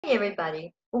Hey,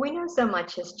 everybody. Well, we know so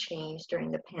much has changed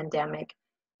during the pandemic,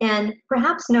 and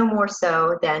perhaps no more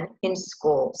so than in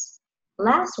schools.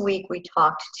 Last week, we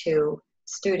talked to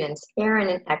students, Aaron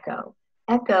and Echo.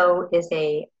 Echo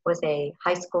was a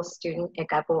high school student at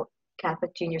Geibel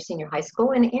Catholic Junior Senior High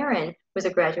School, and Aaron was a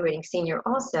graduating senior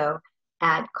also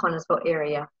at Connellsville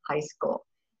Area High School.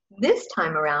 This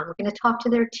time around, we're going to talk to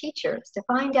their teachers to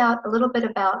find out a little bit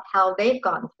about how they've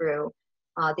gone through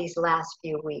these last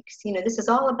few weeks. You know, this is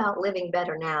all about living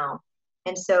better now.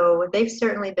 And so they've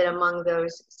certainly been among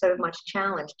those so much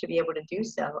challenged to be able to do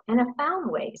so and have found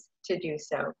ways to do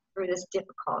so through this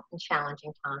difficult and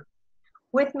challenging time.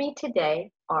 With me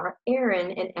today are Aaron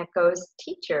and Echo's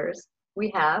teachers.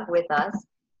 We have with us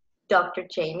Dr.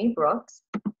 Jamie Brooks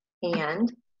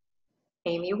and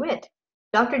Amy Witt.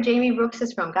 Dr. Jamie Brooks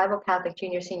is from Geibel Catholic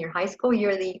Junior Senior High School.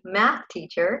 You're the math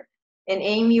teacher. And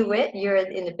Amy Witt, you're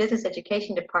in the business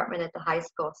education department at the high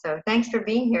school. So thanks for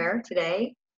being here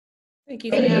today. Thank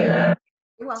you for having me.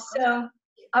 You're welcome. So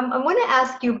I want to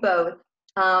ask you both,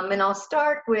 and I'll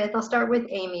start with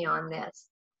Amy on this.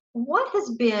 What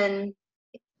has been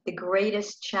the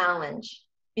greatest challenge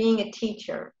being a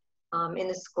teacher in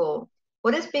the school?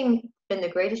 What has been the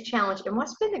greatest challenge, and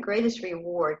what's been the greatest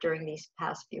reward during these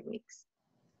past few weeks?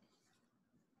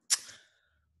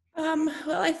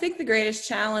 Well, I think the greatest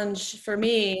challenge for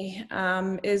me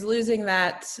is losing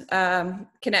that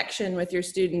connection with your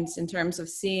students in terms of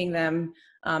seeing them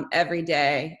every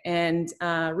day and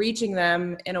reaching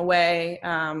them in a way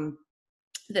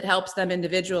that helps them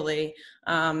individually.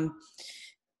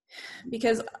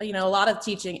 Because, you know, a lot of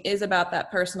teaching is about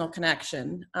that personal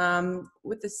connection.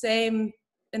 With the same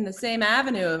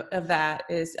avenue of that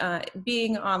is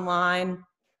being online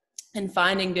and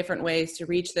finding different ways to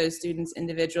reach those students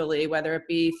individually, whether it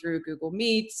be through Google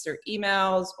Meets or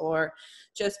emails or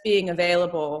just being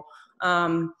available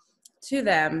to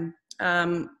them,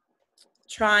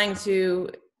 trying to,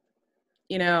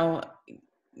 you know,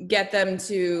 get them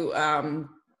to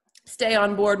stay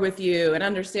on board with you and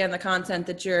understand the content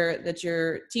that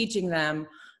you're teaching them.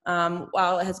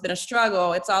 While it has been a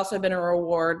struggle, it's also been a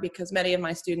reward because many of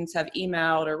my students have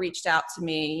emailed or reached out to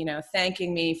me, you know,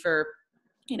 thanking me for,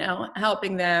 you know,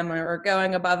 helping them or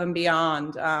going above and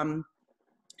beyond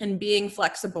and being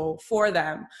flexible for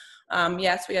them.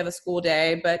 Yes, we have a school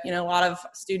day, but, you know, a lot of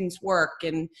students work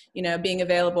and, you know, being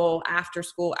available after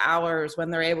school hours when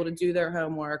they're able to do their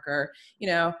homework or, you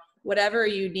know, whatever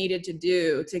you needed to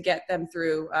do to get them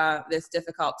through this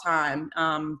difficult time.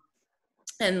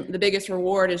 And the biggest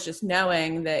reward is just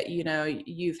knowing that, you know,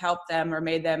 you've helped them or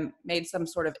made some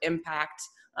sort of impact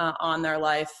on their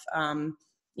life,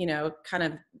 you know, kind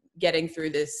of getting through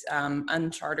this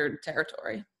uncharted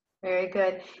territory. Very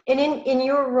good. And in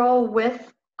your role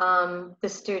with the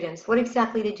students, what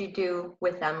exactly did you do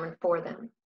with them and for them?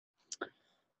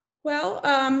 Well,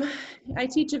 I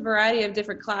teach a variety of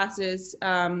different classes.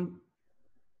 Through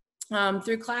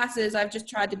classes, I've just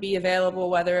tried to be available,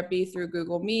 whether it be through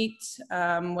Google Meet,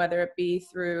 whether it be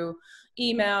through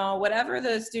email, whatever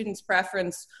the student's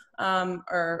preference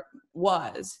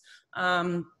was.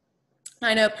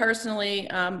 I know personally,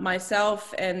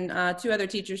 myself and two other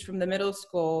teachers from the middle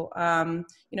school,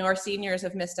 you know, our seniors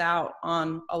have missed out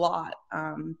on a lot.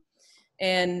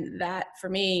 And that for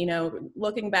me, you know,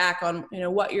 looking back on, you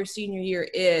know, what your senior year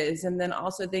is, and then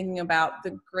also thinking about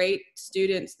the great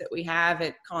students that we have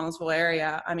at Connellsville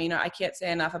area. I mean, I can't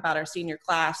say enough about our senior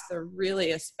class. They're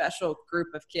really a special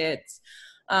group of kids.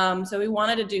 So we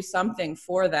wanted to do something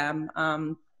for them.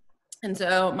 And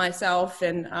so myself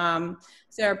and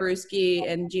Sarah Brewski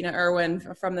and Gina Irwin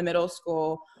from the middle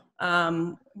school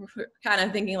were kind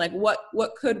of thinking like,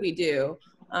 what could we do?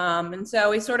 And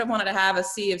so we sort of wanted to have a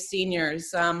sea of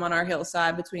seniors on our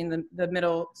hillside between the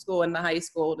middle school and the high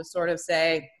school to sort of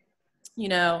say, you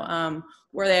know,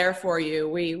 we're there for you.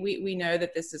 We know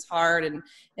that this is hard.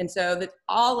 And so that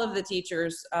all of the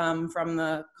teachers from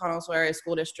the Connellsville Area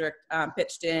School District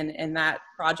pitched in, and that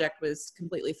project was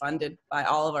completely funded by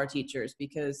all of our teachers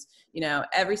because, you know,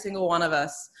 every single one of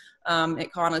us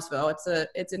at Connellsville,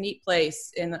 it's a neat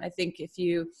place. And I think if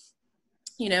you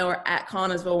know, are at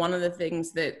Connellsville, one of the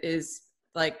things that is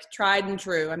like tried and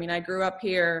true. I mean, I grew up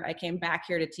here, I came back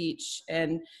here to teach,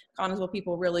 and Connellsville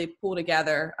people really pull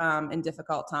together in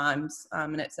difficult times.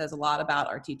 And it says a lot about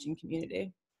our teaching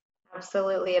community.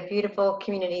 Absolutely, a beautiful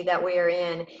community that we are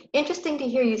in. Interesting to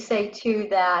hear you say too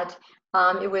that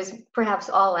it was perhaps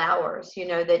all hours, you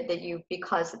know, that you,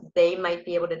 because they might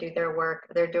be able to do their work,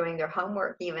 they're doing their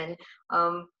homework even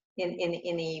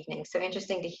in the evening. So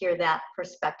interesting to hear that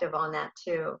perspective on that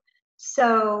too.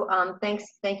 So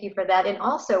thank you for that, and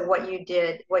also what you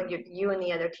did, what you and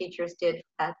the other teachers did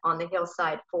on the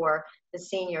hillside for the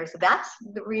seniors. That's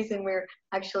the reason we're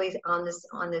actually on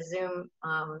the Zoom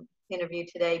interview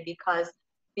today, because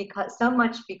so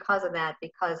much because of that,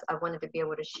 because I wanted to be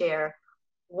able to share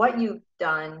what you've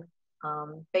done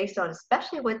based on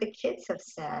especially what the kids have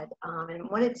said and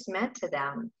what it's meant to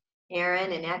them,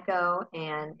 Aaron and Echo,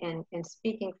 and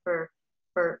speaking for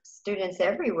students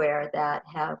everywhere that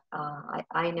have,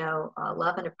 I know,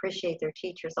 love and appreciate their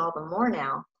teachers all the more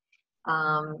now.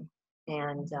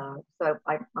 So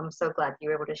I'm so glad you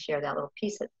were able to share that little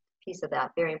piece of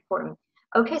that. Very important.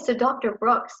 Okay, so Dr.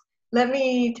 Brooks, let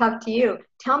me talk to you.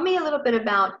 Tell me a little bit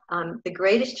about the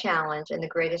greatest challenge and the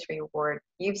greatest reward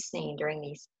you've seen during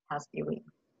these past few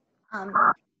weeks.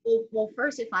 Well,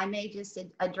 first, if I may just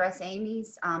address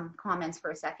Amy's comments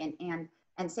for a second and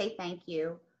say thank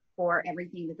you for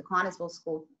everything that the Connellsville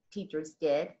school teachers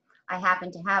did. I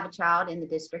happen to have a child in the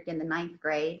district in the 9th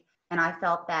grade, and I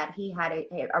felt that he had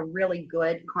a really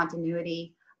good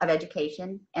continuity of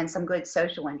education and some good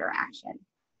social interaction.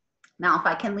 Now, if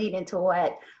I can lead into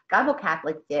what Geibel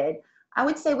Catholic did, I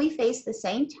would say we faced the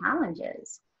same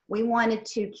challenges. We wanted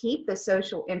to keep the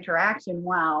social interaction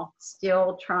while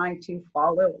still trying to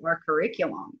follow our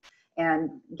curriculum and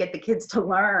get the kids to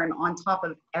learn on top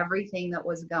of everything that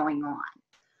was going on.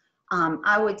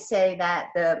 I would say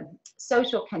that the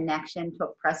social connection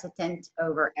took precedent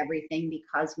over everything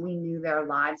because we knew their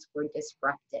lives were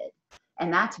disrupted.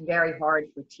 And that's very hard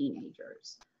for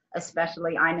teenagers,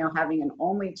 especially I know having an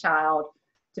only child,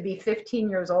 to be 15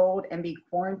 years old and be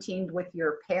quarantined with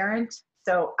your parent.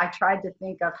 So I tried to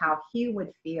think of how he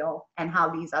would feel and how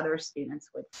these other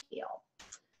students would feel.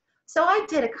 So I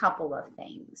did a couple of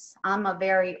things. I'm a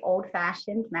very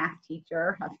old-fashioned math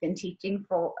teacher. I've been teaching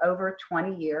for over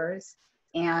 20 years,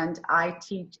 and I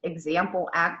teach example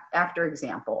after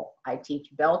example. I teach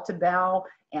bell to bell,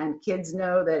 and kids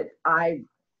know that I'm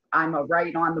a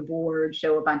write on the board,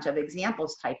 show a bunch of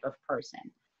examples type of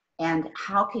person. And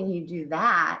how can you do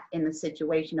that in the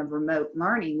situation of remote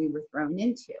learning we were thrown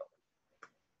into?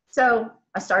 So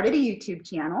I started a YouTube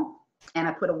channel, and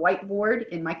I put a whiteboard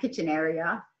in my kitchen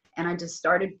area, and I just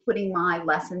started putting my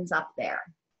lessons up there.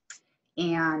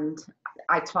 And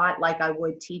I taught like I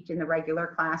would teach in the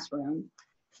regular classroom.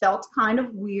 Felt kind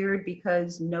of weird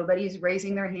because nobody's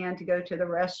raising their hand to go to the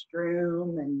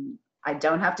restroom, and I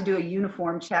don't have to do a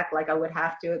uniform check like I would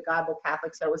have to at Geibel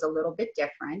Catholic, so it was a little bit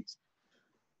different.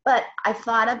 But I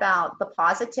thought about the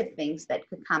positive things that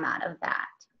could come out of that.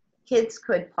 Kids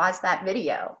could pause that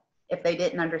video if they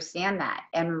didn't understand that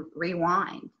and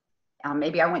rewind.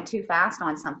 Maybe I went too fast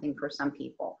on something for some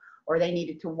people, or they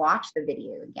needed to watch the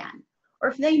video again. Or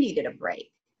if they needed a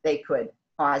break, they could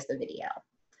pause the video.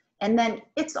 And then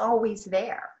it's always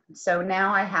there. So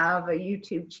now I have a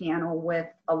YouTube channel with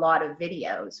a lot of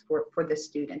videos for the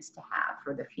students to have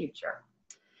for the future.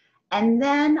 And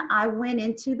then I went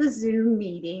into the Zoom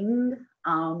meeting.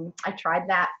 I tried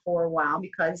that for a while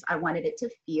because I wanted it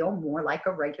to feel more like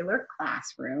a regular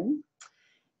classroom.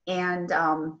 And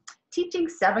teaching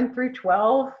 7 through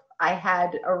 12, I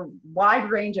had a wide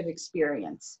range of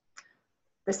experience.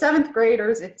 The 7th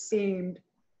graders, it seemed,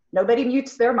 nobody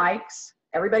mutes their mics.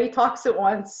 Everybody talks at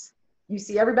once. You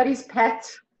see everybody's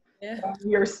pet. Yeah.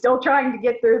 You're still trying to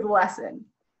get through the lesson.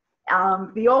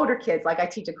 The older kids, like I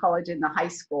teach a college in the high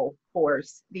school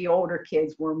course, the older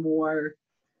kids were more,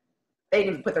 they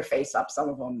didn't put their face up, some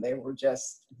of them. They were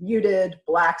just muted,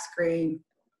 black screen,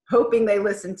 hoping they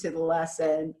listened to the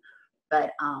lesson.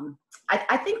 But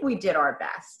I think we did our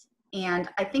best. And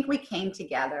I think we came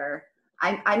together.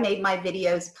 I made my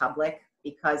videos public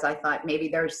because I thought maybe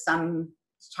there's some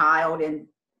child in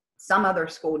some other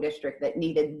school district that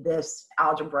needed this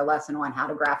algebra lesson on how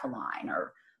to graph a line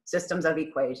or systems of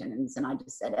equations. And I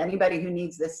just said, anybody who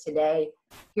needs this today,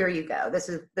 here you go.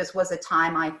 This was a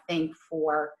time, I think,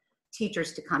 for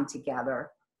teachers to come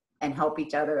together and help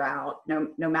each other out, no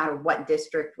matter what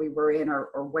district we were in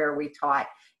or where we taught.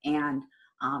 And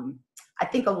I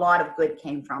think a lot of good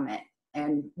came from it.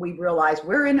 And we realized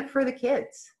we're in it for the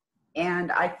kids.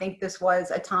 And I think this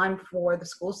was a time for the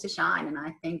schools to shine. And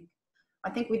I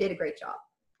think we did a great job.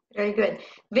 Very good.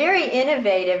 Very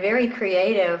innovative, very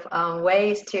creative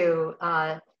ways to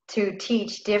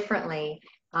teach differently,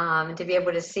 to be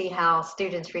able to see how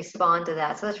students respond to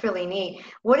that. So that's really neat.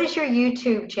 What is your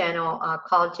YouTube channel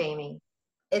called, Jamie?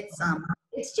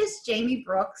 It's just Jamie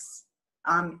Brooks,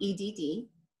 EDD.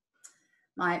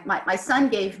 My son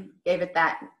gave it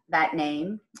that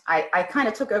name. I kind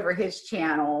of took over his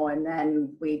channel, and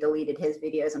then we deleted his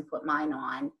videos and put mine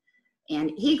on.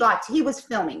 And he was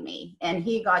filming me, and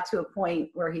he got to a point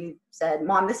where he said,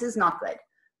 "Mom, this is not good.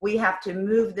 We have to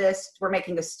move this. We're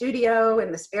making a studio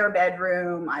in the spare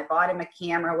bedroom." I bought him a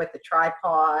camera with a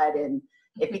tripod, and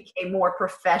it became more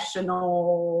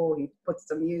professional. He put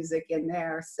some music in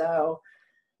there. So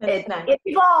it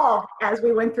evolved as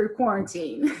we went through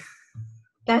quarantine.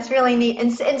 That's really neat.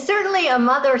 And certainly a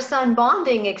mother-son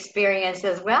bonding experience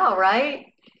as well, right?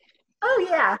 Oh,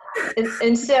 yeah. and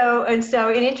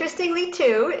interestingly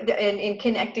too, in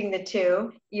connecting the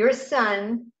two, your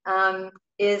son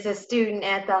is a student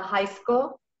at the high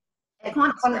school? At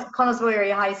Connellsville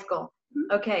Area High School.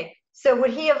 Mm-hmm. Okay. So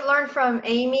would he have learned from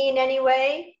Amy in any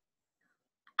way?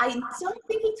 I don't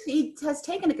think he has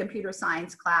taken a computer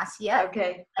science class yet.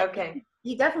 Okay.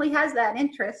 He definitely has that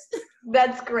interest.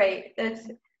 That's great.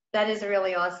 That is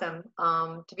really awesome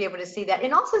to be able to see that.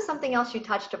 And also something else you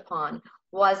touched upon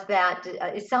was that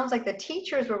it sounds like the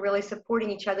teachers were really supporting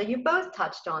each other. You both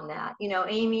touched on that. You know,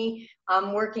 Amy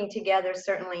working together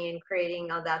certainly in creating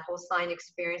that whole sign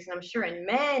experience, and I'm sure in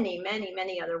many, many,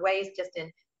 many other ways, just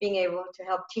in being able to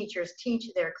help teachers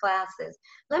teach their classes.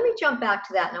 Let me jump back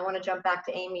to that, and I want to jump back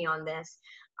to Amy on this.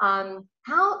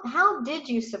 How did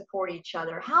you support each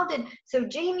other? So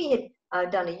Jamie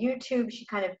had done a YouTube. She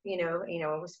kind of,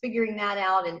 was figuring that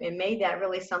out and made that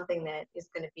really something that is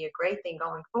going to be a great thing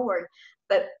going forward.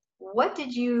 But what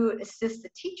did you assist the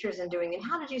teachers in doing, and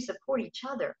how did you support each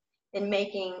other in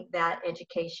making that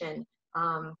education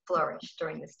flourish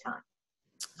during this time?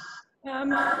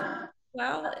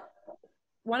 Well,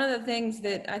 one of the things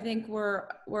that I think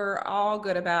we're all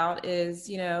good about is,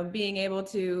 being able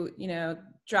to,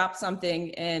 drop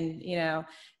something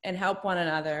and help one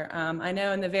another. I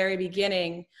know in the very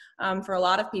beginning, for a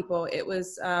lot of people, it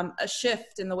was a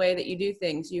shift in the way that you do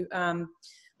things. You,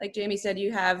 like Jamie said,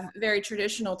 you have very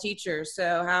traditional teachers.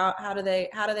 So how do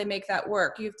they make that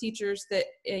work? You have teachers that,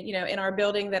 in our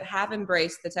building that have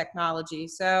embraced the technology.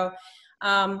 So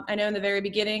I know in the very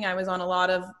beginning, I was on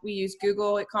we use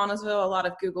Google at Connellsville, a lot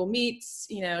of Google Meets,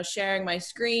 sharing my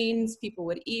screens. People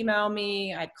would email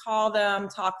me, I'd call them,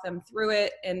 talk them through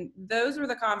it. And those were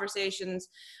the conversations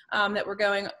that were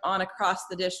going on across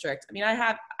the district. I mean,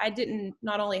 I didn't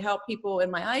not only help people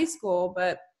in my high school,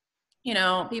 but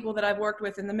people that I've worked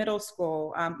with in the middle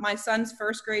school. My son's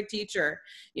first grade teacher,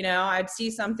 I'd see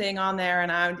something on there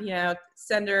and I would,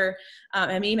 send her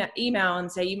an email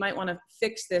and say, you might want to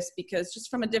fix this, because just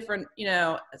from a different,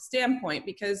 standpoint,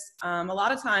 because a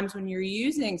lot of times when you're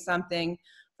using something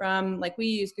from, like we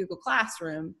use Google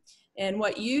Classroom, and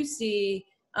what you see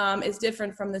is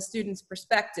different from the student's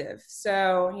perspective.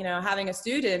 So, having a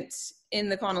student in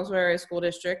the Connellsville Area School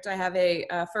District, I have a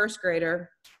first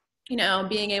grader,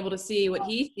 being able to see what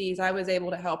he sees, I was able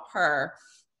to help her.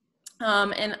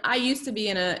 And I used to be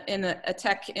in a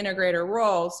tech integrator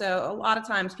role. So a lot of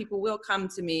times people will come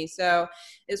to me. So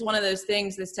it's one of those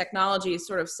things, this technology is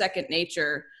sort of second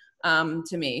nature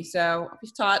to me. So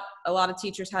we've taught a lot of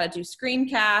teachers how to do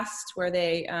screencast, where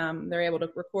they're able to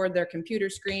record their computer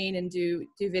screen and do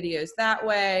videos that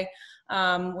way.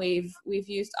 We've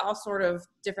used all sort of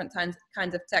different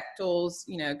kinds of tech tools,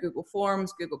 Google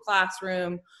Forms, Google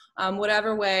Classroom,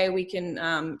 whatever way we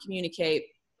can communicate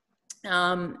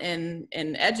and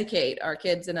educate our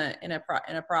kids in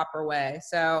a proper way.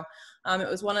 So it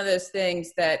was one of those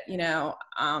things that,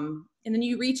 and then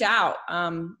you reach out,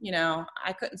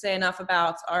 I couldn't say enough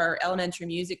about our elementary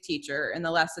music teacher and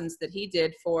the lessons that he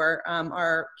did for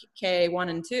our K1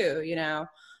 and 2,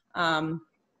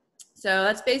 so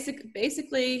that's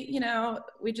basically,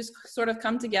 we just sort of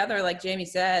come together, like Jamie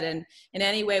said, and in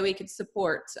any way we could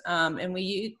support. And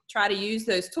we try to use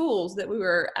those tools that we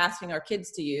were asking our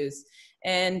kids to use.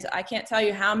 And I can't tell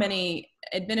you how many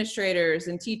administrators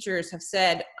and teachers have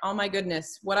said, oh my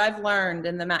goodness, what I've learned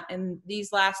in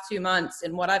these last 2 months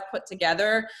and what I've put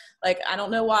together, like, I don't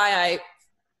know why I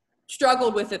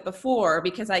struggled with it before,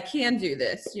 because I can do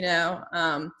this,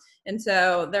 and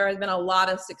so there has been a lot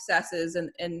of successes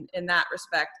in that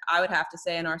respect, I would have to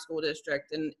say, in our school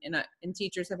district, and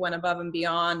teachers have went above and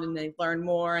beyond, and they've learned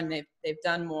more, and they've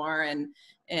done more,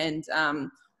 and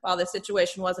while the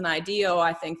situation wasn't ideal,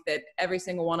 I think that every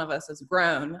single one of us has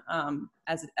grown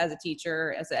as a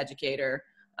teacher, as an educator,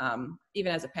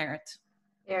 even as a parent.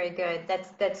 Very good.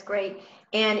 That's great.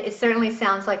 And it certainly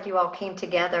sounds like you all came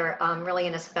together really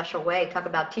in a special way. Talk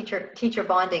about teacher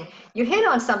bonding. You hit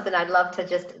on something I'd love to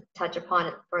just touch upon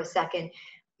it for a second.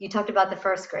 You talked about the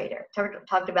first grader,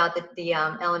 talked about the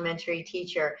elementary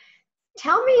teacher.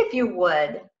 Tell me, if you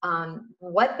would,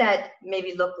 what that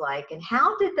maybe looked like, and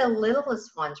how did the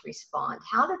littlest ones respond?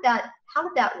 How did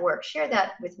that work? Share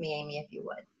that with me, Amy, if you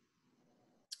would.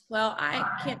 Well, I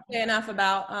can't say enough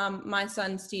about my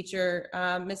son's teacher,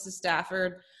 Mrs.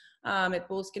 Stafford, at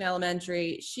Bullskin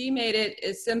Elementary. She made it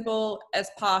as simple as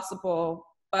possible,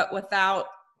 but without,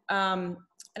 I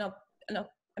don't,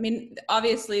 I mean,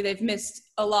 obviously they've missed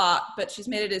a lot, but she's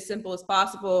made it as simple as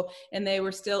possible, and they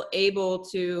were still able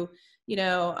to,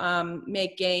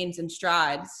 make gains and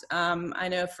strides. I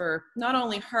know for not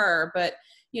only her, but,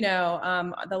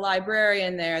 the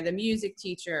librarian there, the music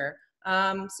teacher.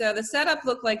 So the setup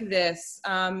looked like this.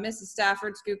 Mrs.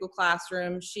 Stafford's Google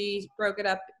Classroom, she broke it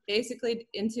up basically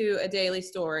into a daily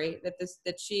story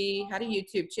that she had a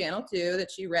YouTube channel too,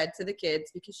 that she read to the kids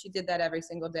because she did that every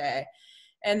single day.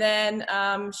 And then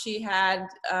she had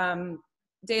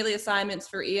daily assignments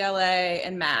for ELA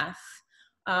and math.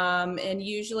 And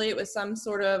usually it was some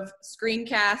sort of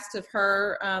screencast of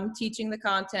her teaching the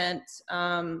content,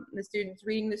 the students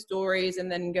reading the stories,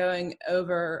 and then going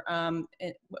over,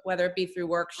 whether it be through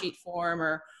worksheet form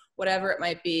or whatever it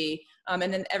might be.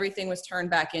 And then everything was turned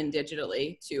back in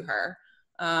digitally to her.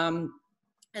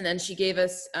 And then she gave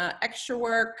us extra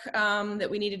work that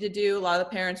we needed to do. A lot of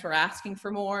the parents were asking for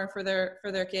more for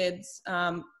their kids.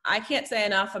 I can't say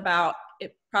enough about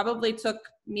it. Probably took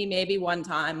me maybe one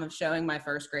time of showing my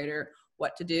first grader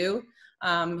what to do.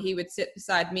 He would sit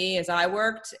beside me as I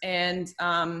worked, and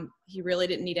he really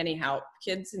didn't need any help.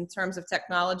 Kids in terms of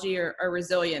technology are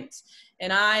resilient.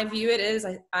 And I view it as,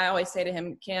 I always say to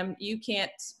him, Cam, you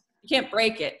can't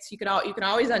break it. You can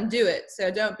always undo it.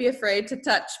 So don't be afraid to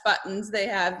touch buttons. They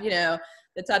have, the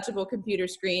touchable computer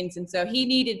screens. And so he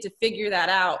needed to figure that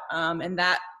out. And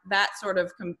that sort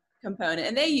of component.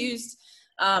 And they used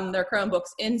their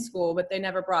Chromebooks in school, but they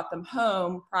never brought them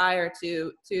home prior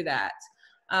to that.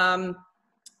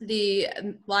 The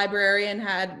librarian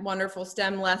had wonderful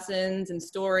STEM lessons and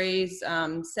stories,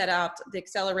 set out the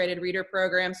accelerated reader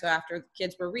program. So after the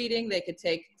kids were reading, they could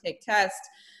take tests.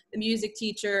 The music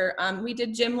teacher, we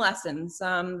did gym lessons.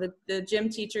 The gym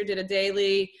teacher did a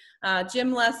daily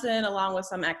gym lesson along with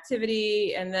some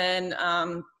activity, and then,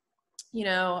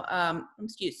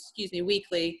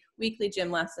 weekly gym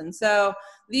lessons. So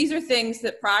these are things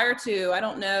that prior to, I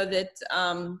don't know that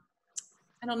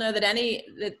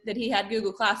he had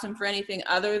Google Classroom for anything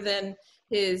other than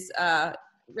his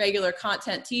regular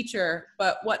content teacher.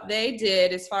 But what they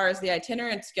did as far as the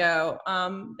itinerants go,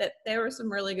 that there were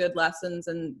some really good lessons,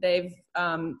 and they've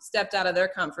stepped out of their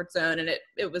comfort zone, and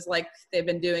it was like they've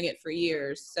been doing it for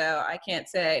years. So I can't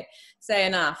say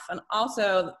enough. And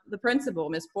also the principal,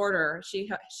 Ms. Porter,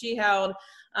 she held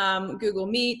Google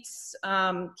Meets.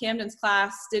 Camden's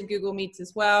class did Google Meets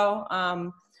as well,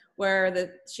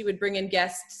 where she would bring in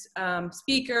guest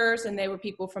speakers, and they were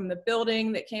people from the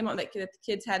building that came on that the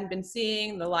kids hadn't been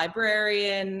seeing, the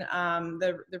librarian,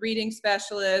 the reading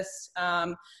specialist,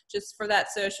 just for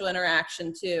that social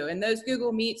interaction too. And those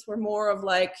Google Meets were more of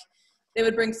like, they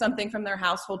would bring something from their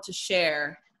household to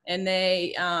share. And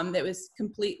it was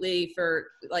completely for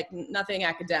like nothing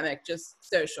academic, just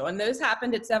social. And those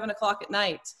happened at 7 o'clock at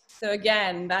night. So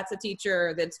again, that's a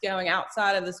teacher that's going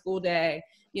outside of the school day,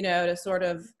 to sort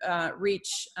of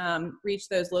reach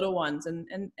those little ones,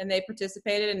 and they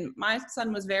participated. And my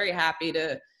son was very happy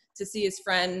to see his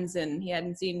friends, and he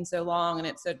hadn't seen in so long, and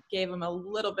it gave him a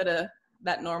little bit of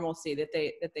that normalcy that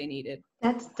they needed.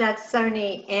 That's so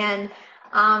neat. And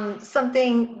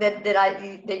something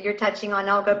that you're touching on,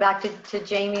 I'll go back to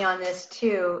Jamie on this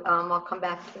too. I'll come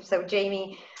back. So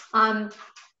Jamie,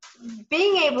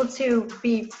 being able to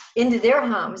be into their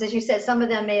homes, as you said, some of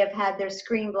them may have had their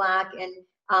screen black, and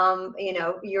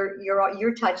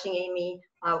you're touching, Amy,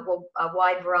 a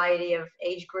wide variety of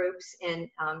age groups and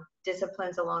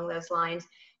disciplines along those lines.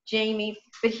 Jamie,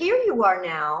 but here you are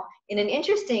now in an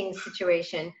interesting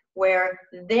situation where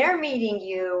they're meeting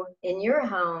you in your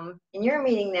home and you're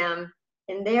meeting them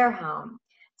in their home.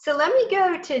 So let me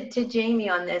go to Jamie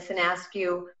on this and ask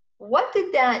you, how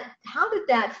did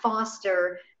that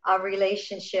foster a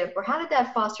relationship, or how did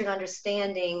that foster an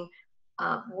understanding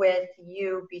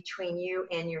between you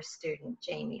and your student,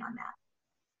 Jamie, on that?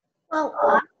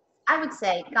 Well, I would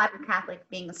say Geibel Catholic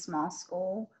being a small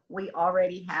school, we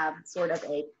already have sort of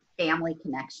a family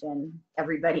connection.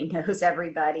 Everybody knows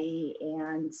everybody.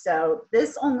 And so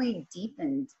this only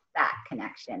deepened that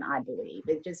connection, I believe.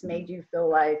 It just made you feel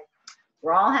like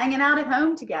we're all hanging out at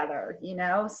home together,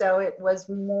 So it was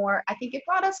more, I think it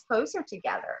brought us closer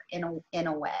together in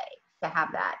a way to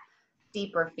have that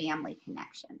deeper family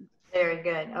connection. Very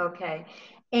good. Okay.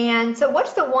 And so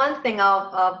what's the one thing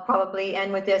I'll probably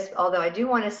end with this, although I do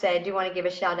want to give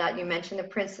a shout out. You mentioned the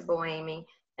principal, Amy,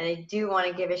 and I do want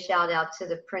to give a shout out to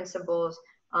the principals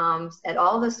at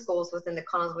all the schools within the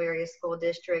Connellsville Area School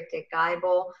District, at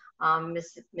Geibel,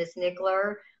 Miss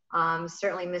Nickler,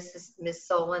 certainly Miss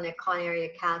Solon at Conn Area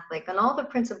Catholic, and all the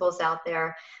principals out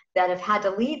there that have had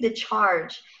to lead the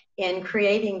charge in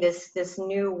creating this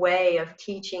new way of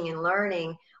teaching and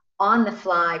learning on the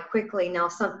fly quickly. Now,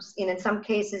 in some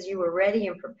cases you were ready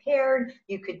and prepared,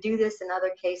 you could do this. In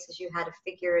other cases, you had to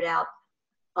figure it out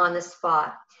on the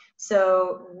spot.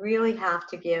 So really have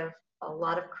to give a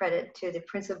lot of credit to the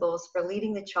principals for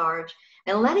leading the charge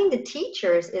and letting the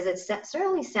teachers, as it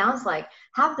certainly sounds like,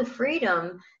 have the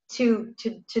freedom to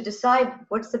decide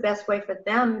what's the best way for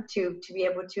them to be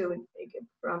able to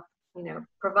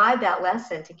provide that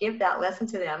lesson, to give that lesson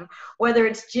to them, whether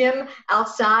it's Jim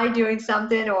outside doing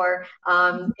something, or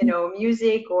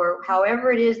music, or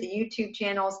however it is, the YouTube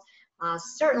channels.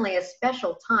 Certainly a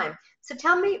special time. So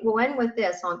tell me, we'll end with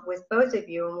this with both of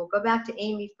you, and we'll go back to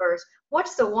Amy first.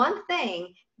 What's the one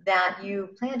thing that you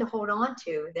plan to hold on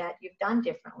to that you've done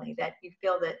differently, that you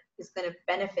feel that is going to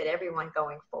benefit everyone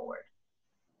going forward?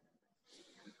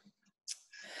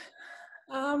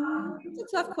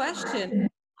 It's a tough question.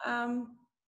 I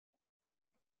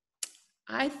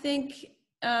think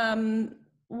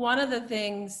one of the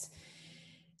things,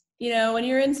 when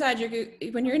you're inside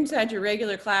your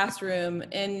regular classroom,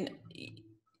 and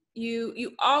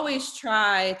you always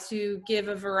try to give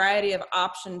a variety of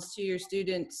options to your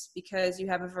students because you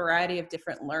have a variety of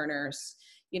different learners.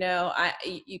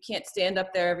 You can't stand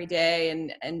up there every day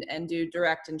and do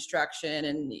direct instruction,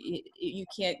 and you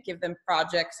can't give them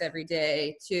projects every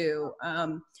day too.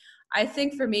 I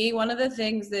think for me, one of the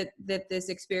things that this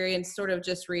experience sort of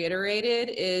just reiterated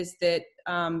is that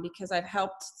because I've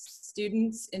helped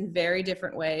students in very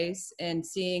different ways and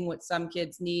seeing what some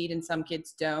kids need and some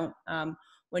kids don't.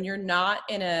 When you're not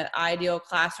in an ideal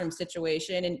classroom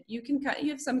situation, and you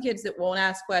have some kids that won't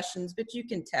ask questions, but you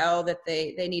can tell that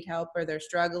they need help or they're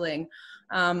struggling.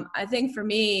 I think for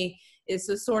me is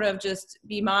to sort of just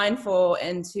be mindful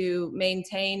and to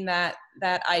maintain that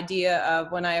idea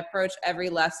of, when I approach every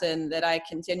lesson, that I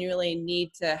continually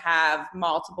need to have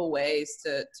multiple ways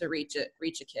to reach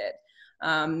a kid.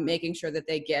 Making sure that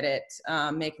they get it,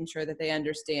 making sure that they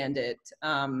understand it.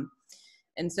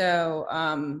 And so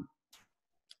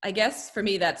I guess for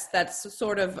me, that's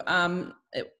sort of,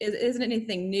 it isn't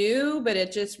anything new, but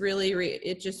it just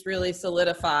really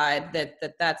solidified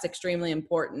that's extremely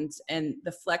important. And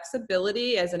the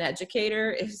flexibility as an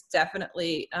educator is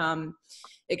definitely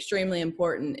extremely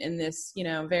important in this,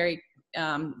 very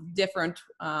different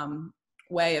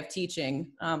way of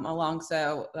teaching,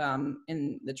 alongside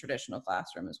in the traditional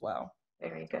classroom as well.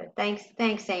 Very good.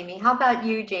 Thanks, Amy. How about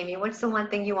you, Jamie? What's the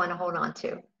one thing you want to hold on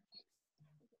to?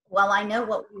 Well, I know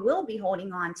what we will be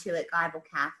holding on to at Geibel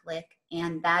Catholic,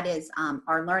 and that is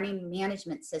our learning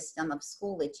management system of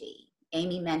Schoology.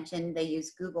 Amy mentioned they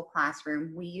use Google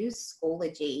Classroom. We use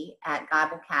Schoology at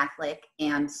Geibel Catholic,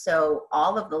 and so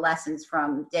all of the lessons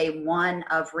from day one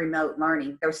of remote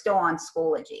learning, they're still on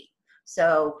Schoology.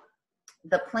 So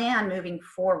the plan moving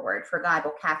forward for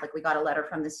Geibel Catholic, we got a letter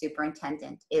from the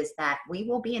superintendent, is that we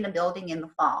will be in a building in the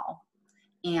fall.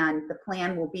 And the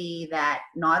plan will be that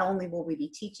not only will we be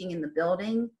teaching in the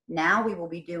building, now we will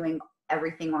be doing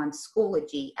everything on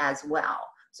Schoology as well.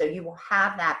 So you will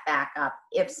have that backup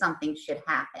if something should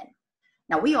happen.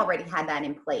 Now, we already had that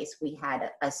in place. We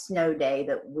had a snow day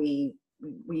that we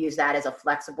use that as a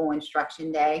flexible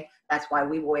instruction day. That's why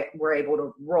we were able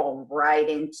to roll right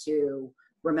into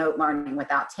remote learning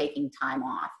without taking time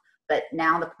off. But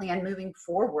now the plan moving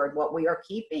forward, what we are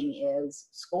keeping is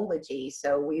Schoology.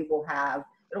 So we will have,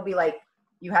 it'll be like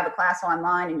you have a class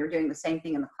online and you're doing the same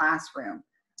thing in the classroom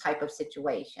type of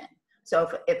situation.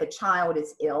 So if a child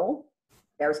is ill,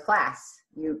 there's class.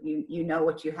 You know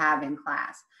what you have in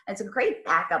class. And it's a great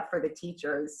backup for the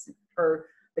teachers, for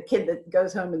the kid that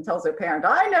goes home and tells their parent,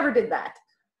 I never did that.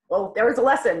 Well, there was a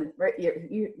lesson, right?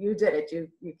 You did it,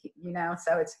 you know,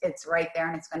 so it's right there,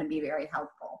 and it's going to be very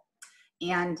helpful.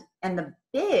 And the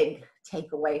big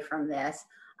takeaway from this,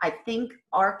 I think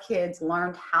our kids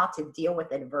learned how to deal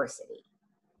with adversity.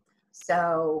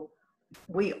 So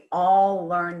we all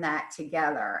learned that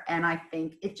together. And I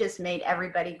think it just made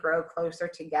everybody grow closer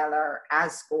together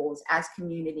as schools, as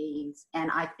communities.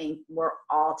 And I think we're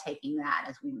all taking that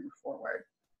as we move forward.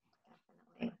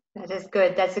 That is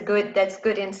good. That's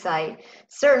good insight.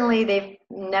 Certainly they've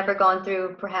never gone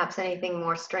through perhaps anything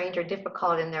more strange or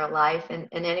difficult in their life, and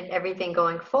everything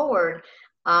going forward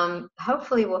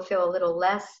hopefully will feel a little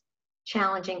less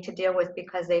challenging to deal with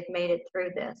because they've made it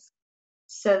through this.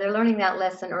 So they're learning that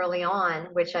lesson early on,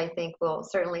 which I think will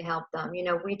certainly help them. You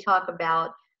know, we talk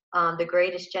about the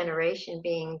greatest generation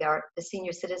being the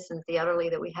senior citizens, the elderly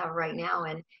that we have right now,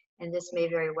 and And this may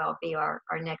very well be our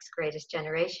next greatest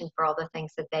generation for all the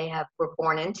things that they were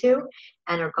born into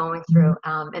and are going through.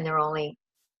 And they're only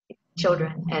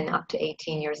children and up to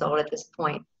 18 years old at this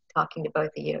point, talking to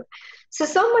both of you.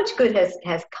 So much good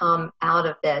has come out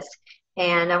of this.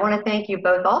 And I want to thank you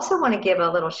both. Also want to give a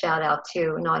little shout out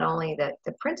to not only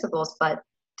the principals, but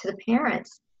to the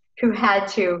parents who had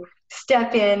to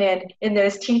step in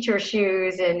those teacher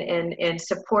shoes and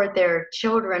support their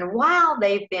children while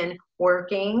they've been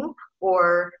working,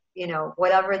 or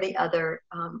whatever the other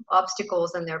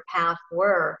obstacles in their path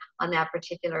were on that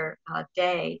particular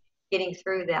day, getting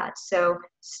through that. So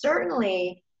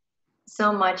certainly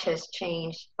so much has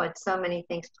changed, but so many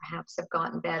things perhaps have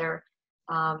gotten better.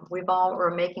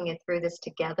 We're making it through this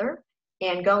together.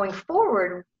 And going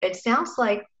forward, it sounds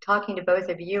like, talking to both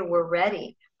of you, we're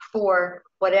ready for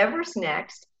whatever's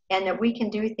next, and that we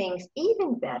can do things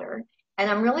even better. And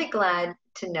I'm really glad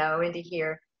to know and to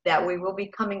hear that we will be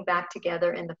coming back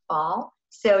together in the fall.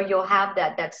 So you'll have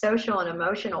that social and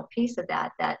emotional piece of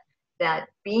that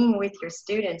being with your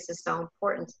students is so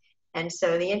important. And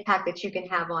so the impact that you can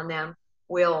have on them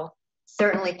will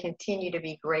certainly continue to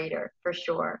be greater, for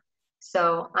sure.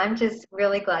 So I'm just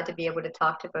really glad to be able to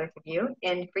talk to both of you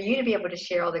and for you to be able to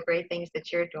share all the great things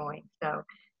that you're doing. So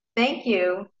thank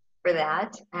you for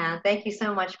that. Thank you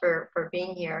so much for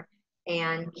being here,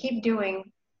 and keep doing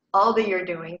all that you're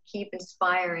doing. Keep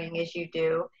inspiring as you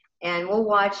do. And we'll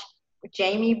watch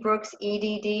Jamie Brooks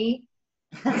EDD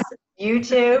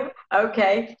YouTube.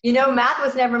 Okay. Math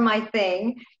was never my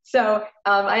thing. So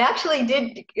I actually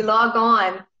did log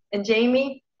on, and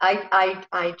Jamie,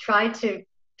 I tried to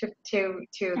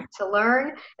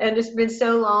learn, and it's been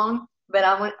so long, but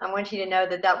I want you to know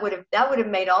that would have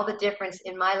made all the difference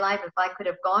in my life if I could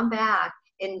have gone back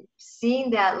and seen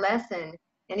that lesson,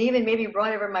 and even maybe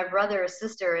brought over my brother or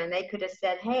sister, and they could have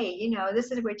said, hey,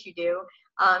 this is what you do,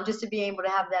 just to be able to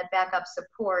have that backup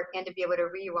support and to be able to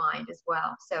rewind as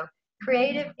well. So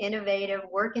creative, innovative,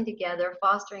 working together,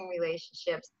 fostering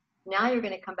relationships. Now you're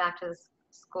going to come back to the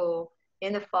school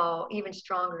in the fall even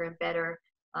stronger and better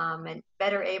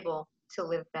able to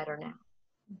live better now.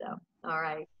 So, all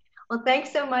right. Well,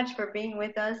 thanks so much for being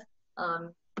with us.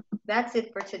 That's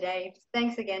it for today.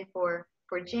 Thanks again for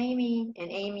Jamie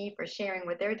and Amy for sharing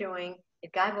what they're doing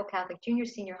at Geibel Catholic Junior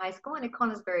Senior High School and at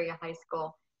Connellsville Area High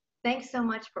School. Thanks so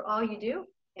much for all you do,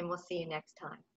 and we'll see you next time.